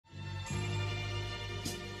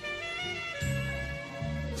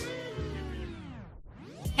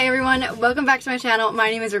Hey everyone, welcome back to my channel. My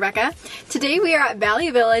name is Rebecca. Today we are at Valley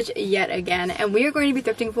Village yet again, and we are going to be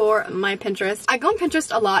thrifting for my Pinterest. I go on Pinterest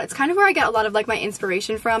a lot. It's kind of where I get a lot of like my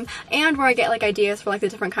inspiration from, and where I get like ideas for like the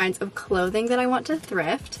different kinds of clothing that I want to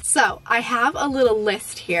thrift. So I have a little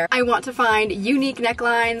list here. I want to find unique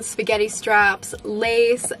necklines, spaghetti straps,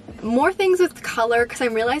 lace, more things with color because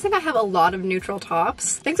I'm realizing I have a lot of neutral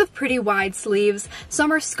tops. Things with pretty wide sleeves.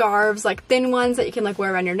 Some are scarves, like thin ones that you can like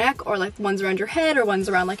wear around your neck, or like ones around your head, or ones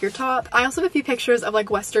around like your top. I also have a few pictures of like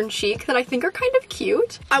Western chic that I think are kind of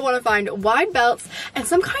cute. I want to find wide belts and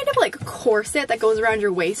some kind of like corset that goes around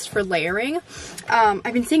your waist for layering.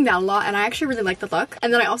 I've been seeing that a lot and I actually really like the look.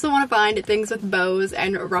 And then I also want to find things with bows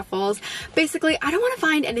and ruffles. Basically, I don't want to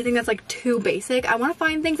find anything that's like too basic. I want to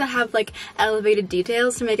find things that have like elevated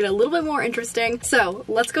details to make it a little bit more interesting. So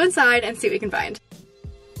let's go inside and see what we can find.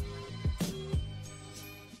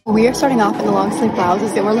 We are starting off in the long sleeve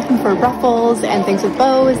blouses, and we're looking for ruffles and things with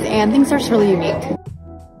bows and things that are just really unique.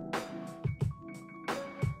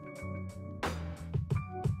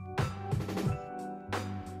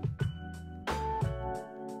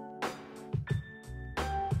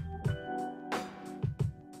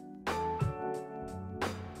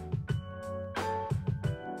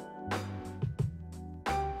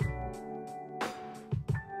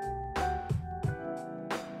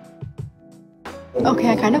 Okay,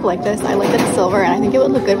 I kind of like this. I like that it's silver and I think it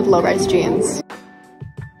would look good with low-rise jeans.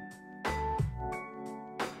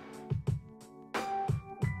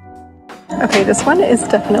 Okay, this one is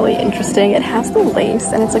definitely interesting. It has the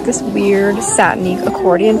lace and it's like this weird satiny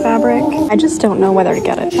accordion fabric. I just don't know whether to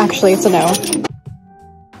get it. Actually, it's a no.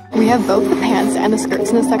 We have both the pants and the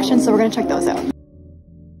skirts in this section, so we're gonna check those out.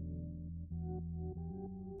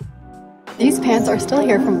 These pants are still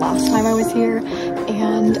here from last time I was here,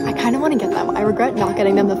 and I kind of want to get them. I regret not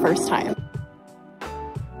getting them the first time.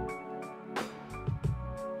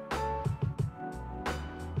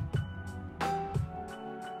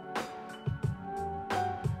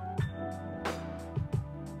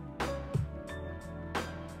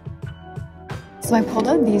 So I pulled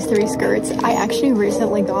out these three skirts. I actually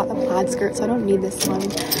recently got a plaid skirt, so I don't need this one.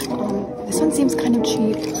 This one seems kind of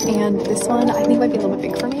cheap, and this one I think might be a little bit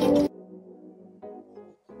big for me.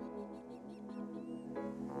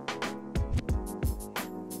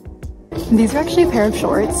 These are actually a pair of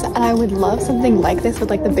shorts, and I would love something like this with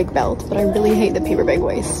like the big belt, but I really hate the paper bag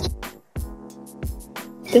waist.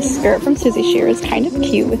 This skirt from Susie Shear is kind of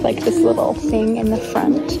cute with like this little thing in the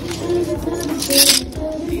front.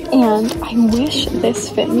 And I wish this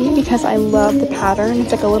fit me because I love the pattern.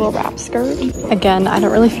 It's like a little wrap skirt. Again, I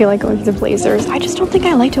don't really feel like going for the blazers. I just don't think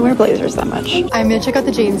I like to wear blazers that much. I'm gonna check out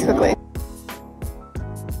the jeans quickly.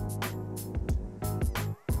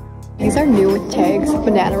 These are new with tags,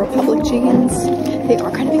 Banana Republic jeans. They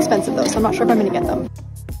are kind of expensive though, so I'm not sure if I'm gonna get them.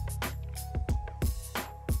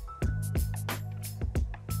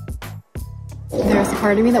 There's a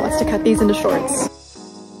part of me that wants to cut these into shorts.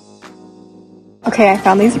 Okay, I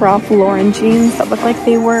found these Ralph Lauren jeans that look like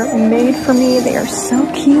they were made for me. They are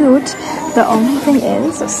so cute. The only thing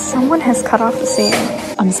is, someone has cut off the seam.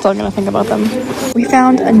 I'm still gonna think about them. We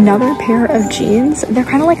found another pair of jeans. They're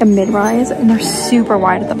kind of like a mid-rise and they're super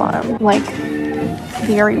wide at the bottom. Like,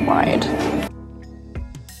 very wide.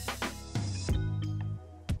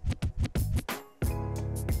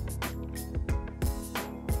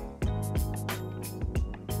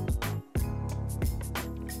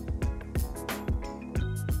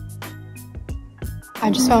 I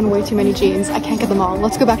just found way too many jeans. I can't get them all.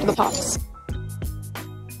 Let's go back to the tops.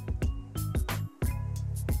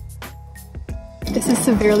 This is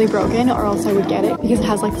severely broken, or else I would get it because it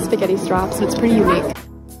has like spaghetti straps and it's pretty unique.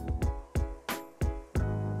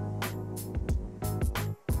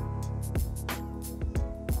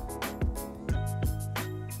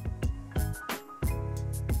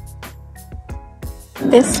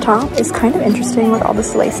 This top is kind of interesting with all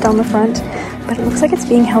this lace down the front, but it looks like it's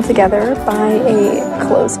being held together by a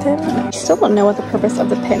clothespin. I still don't know what the purpose of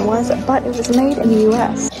the pin was, but it was made in the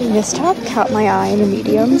US. This top caught my eye in the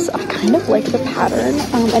mediums. I kind of like the pattern,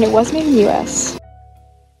 and it was made in the US.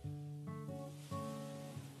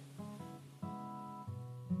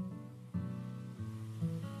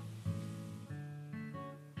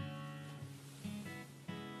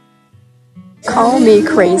 Call me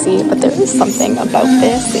crazy, but there is something about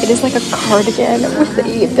this. It is like a cardigan with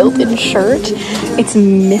a built-in shirt. It's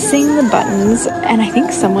missing the buttons, and I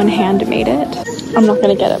think someone handmade it. I'm not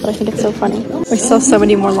gonna get it, but I think it's so funny. We still have so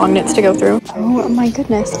many more long knits to go through. Oh my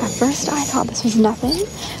goodness, at first I thought this was nothing,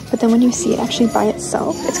 but then when you see it actually by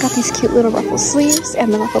itself, it's got these cute little ruffle sleeves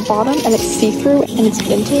and the ruffle bottom, and it's see-through and it's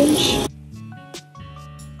vintage.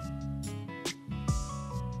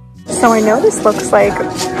 So I know this looks like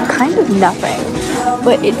kind of nothing,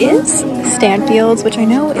 but it is Stanfield's, which I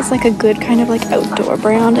know is like a good kind of like outdoor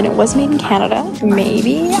brand, and it was made in Canada.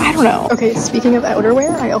 Maybe? I don't know. Okay, speaking of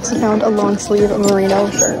outerwear, I also found a long sleeve merino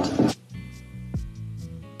shirt.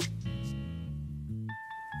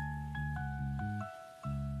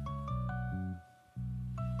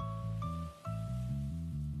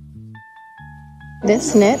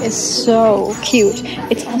 This knit is so cute.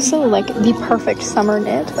 It's also like the perfect summer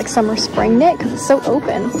knit, like summer spring knit, because it's so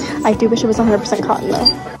open. I do wish it was 100% cotton though.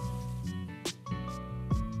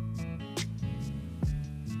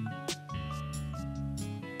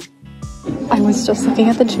 I was just looking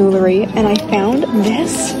at the jewelry and I found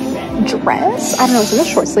this dress. I don't know, it's a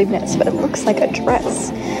short sleeve knit, but it looks like a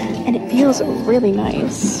dress and it feels really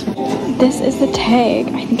nice. This is the tag.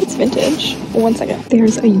 I think it's vintage. One second.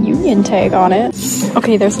 There's a union tag on it.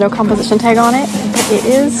 Okay, there's no composition tag on it, but it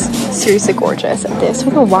is seriously gorgeous. This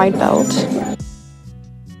with a wide belt.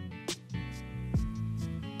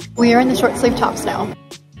 We are in the short sleeve tops now.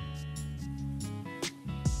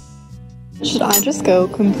 Should I just go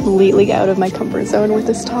completely out of my comfort zone with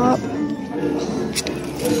this top?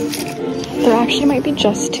 There actually might be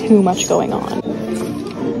just too much going on.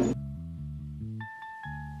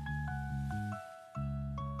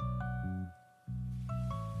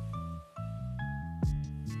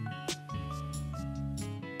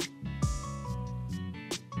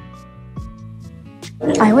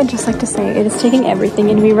 I would just like to say it is taking everything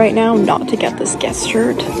in me right now not to get this Guess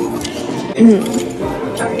shirt.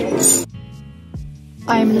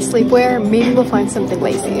 I'm in the sleepwear. Maybe we'll find something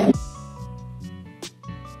lacy.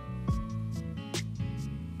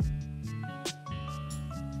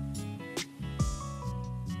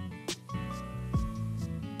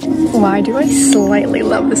 Why do I slightly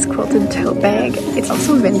love this quilted tote bag? It's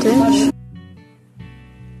also vintage.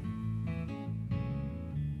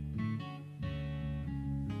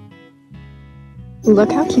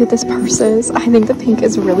 Look how cute this purse is. I think the pink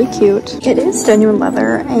is really cute. It is genuine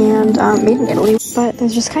leather and made in Italy, but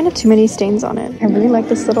there's just kind of too many stains on it. I really like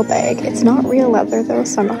this little bag. It's not real leather though,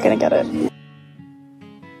 so I'm not gonna get it.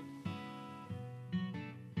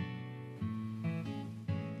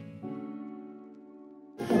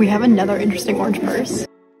 We have another interesting orange purse.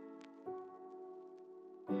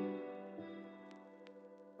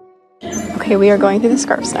 Okay, we are going through the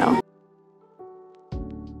scarves now.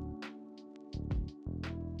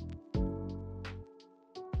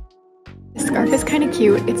 The scarf is kind of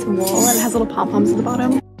cute. It's wool and it has little pom-poms at the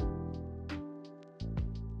bottom.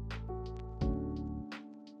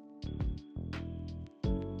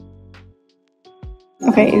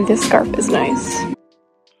 Okay, this scarf is nice.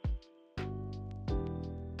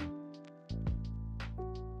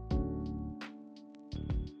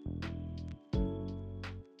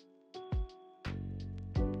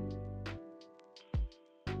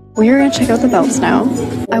 We're gonna check out the belts now.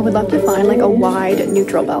 I would love to find like a wide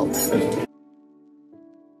neutral belt.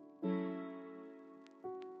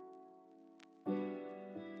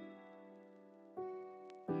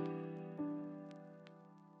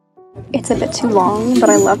 It's a bit too long, but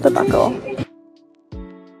I love the buckle.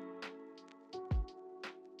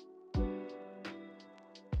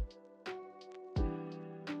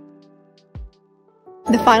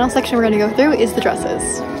 The final section we're gonna go through is the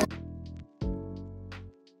dresses.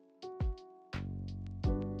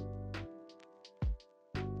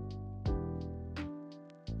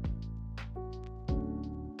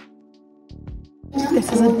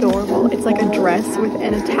 This is adorable. It's like a dress with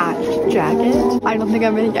an attached jacket. I don't think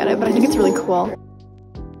I'm gonna get it, but I think it's really cool.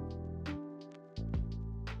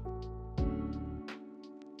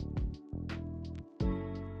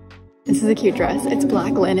 This is a cute dress. It's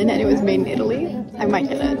black linen and it was made in Italy. I might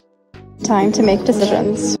get it. Time to make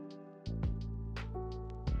decisions.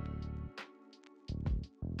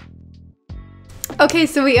 Okay,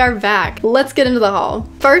 so we are back. Let's get into the haul.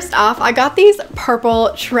 First off, I got these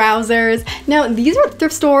purple trousers. Now, these were at the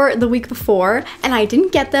thrift store the week before, and I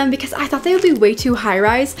didn't get them because I thought they would be way too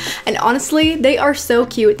high-rise. And honestly, they are so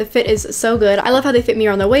cute. The fit is so good. I love how they fit me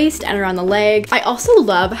around the waist and around the leg. I also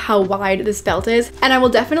love how wide this belt is, and I will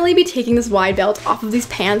definitely be taking this wide belt off of these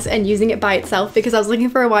pants and using it by itself because I was looking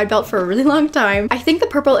for a wide belt for a really long time. I think the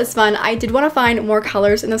purple is fun. I did want to find more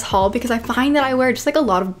colors in this haul because I find that I wear just like a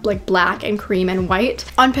lot of like black and cream and white.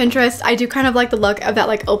 On Pinterest, I do kind of like the look of that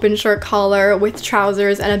like open shirt collar with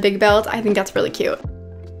trousers and a big belt. I think that's really cute.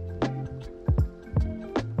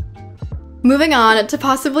 Moving on to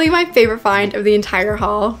possibly my favorite find of the entire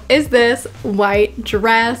haul is this white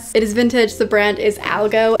dress. It is vintage, the brand is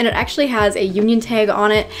Algo, and it actually has a union tag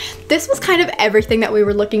on it. This was kind of everything that we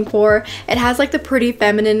were looking for. It has like the pretty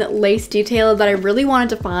feminine lace detail that I really wanted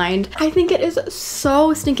to find. I think it is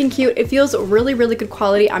so stinking cute. It feels really, really good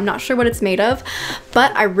quality. I'm not sure what it's made of,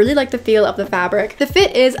 but I really like the feel of the fabric. The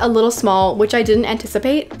fit is a little small, which I didn't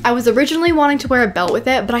anticipate. I was originally wanting to wear a belt with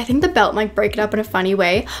it, but I think the belt might break it up in a funny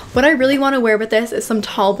way. What I really want to wear with this is some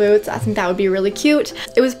tall boots. I think that would be really cute.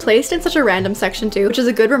 It was placed in such a random section too, which is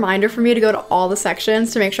a good reminder for me to go to all the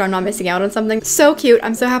sections to make sure I'm not missing out on something. So cute.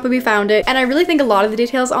 I'm so happy we found it, and I really think a lot of the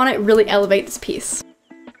details on it really elevate this piece.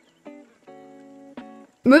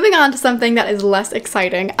 Moving on to something that is less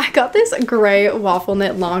exciting, I got this gray waffle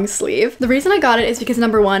knit long sleeve. The reason I got it is because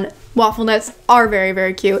number one, waffle knits are very,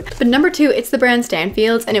 very cute. But number two, it's the brand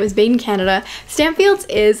Stanfield's and it was made in Canada. Stanfield's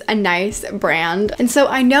is a nice brand. And so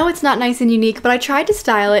I know it's not nice and unique, but I tried to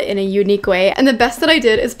style it in a unique way. And the best that I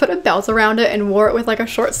did is put a belt around it and wore it with like a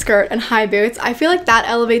short skirt and high boots. I feel like that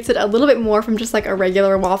elevates it a little bit more from just like a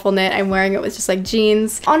regular waffle knit. I'm wearing it with just like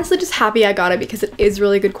jeans. Honestly, just happy I got it because it is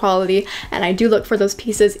really good quality and I do look for those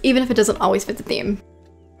pieces even if it doesn't always fit the theme.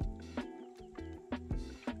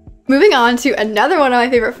 Moving on to another one of my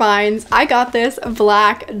favorite finds, I got this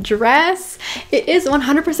black dress. It is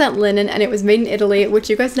 100% linen and it was made in Italy, which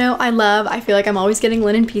you guys know I love. I feel like I'm always getting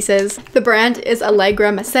linen pieces. The brand is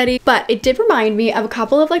Allegra Massetti, but it did remind me of a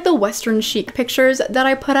couple of like the Western chic pictures that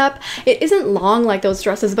I put up. It isn't long like those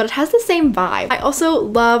dresses, but it has the same vibe. I also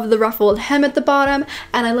love the ruffled hem at the bottom,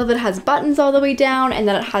 and I love that it has buttons all the way down and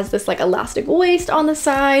that it has this like elastic waist on the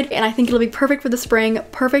side, and I think it'll be perfect for the spring,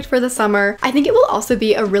 perfect for the summer. I think it will also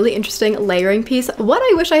be a really interesting layering piece. What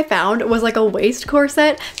I wish I found was like a waist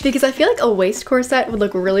corset, because I feel like a waist corset would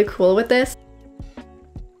look really cool with this.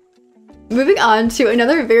 Moving on to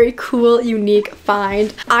another very cool, unique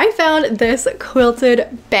find. I found this quilted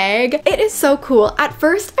bag. It is so cool. At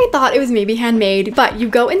first, I thought it was maybe handmade, but you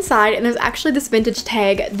go inside and there's actually this vintage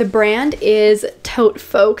tag. The brand is Tote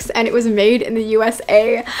Folks and it was made in the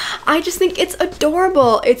USA. I just think it's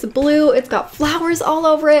adorable. It's blue, it's got flowers all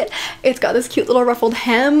over it. It's got this cute little ruffled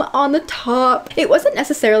hem on the top. It wasn't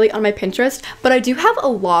necessarily on my Pinterest, but I do have a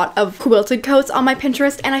lot of quilted coats on my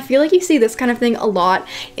Pinterest, and I feel like you see this kind of thing a lot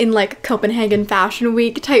in like Copenhagen Fashion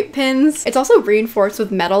Week type pins. It's also reinforced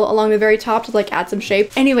with metal along the very top to like add some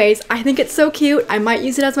shape. Anyways, I think it's so cute. I might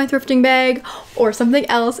use it as my thrifting bag or something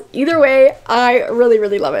else. Either way, I really,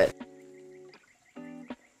 really love it.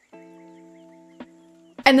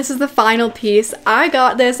 And this is the final piece. I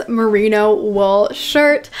got this merino wool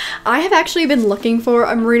shirt. I have actually been looking for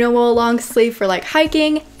a merino wool long sleeve for like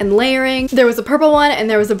hiking and layering. There was a purple one and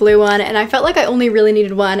there was a blue one, and I felt like I only really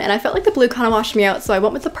needed one, and I felt like the blue kind of washed me out, so I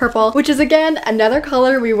went with the purple, which is again another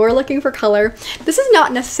color. We were looking for color. This is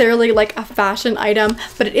not necessarily like a fashion item,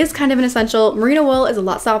 but it is kind of an essential. Merino wool is a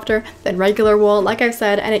lot softer than regular wool, like I've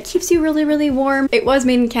said, and it keeps you really, really warm. It was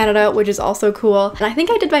made in Canada, which is also cool, and I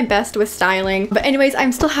think I did my best with styling. But anyways,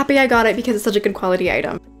 I'm still happy I got it because it's such a good quality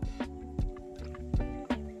item.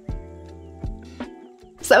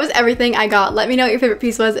 So that was everything I got. Let me know what your favorite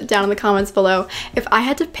piece was down in the comments below. If I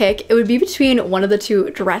had to pick, it would be between one of the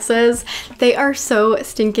two dresses. They are so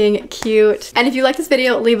stinking cute. And if you like this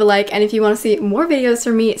video, leave a like. And if you want to see more videos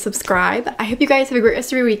from me, subscribe. I hope you guys have a great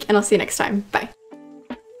rest of your week, and I'll see you next time. Bye.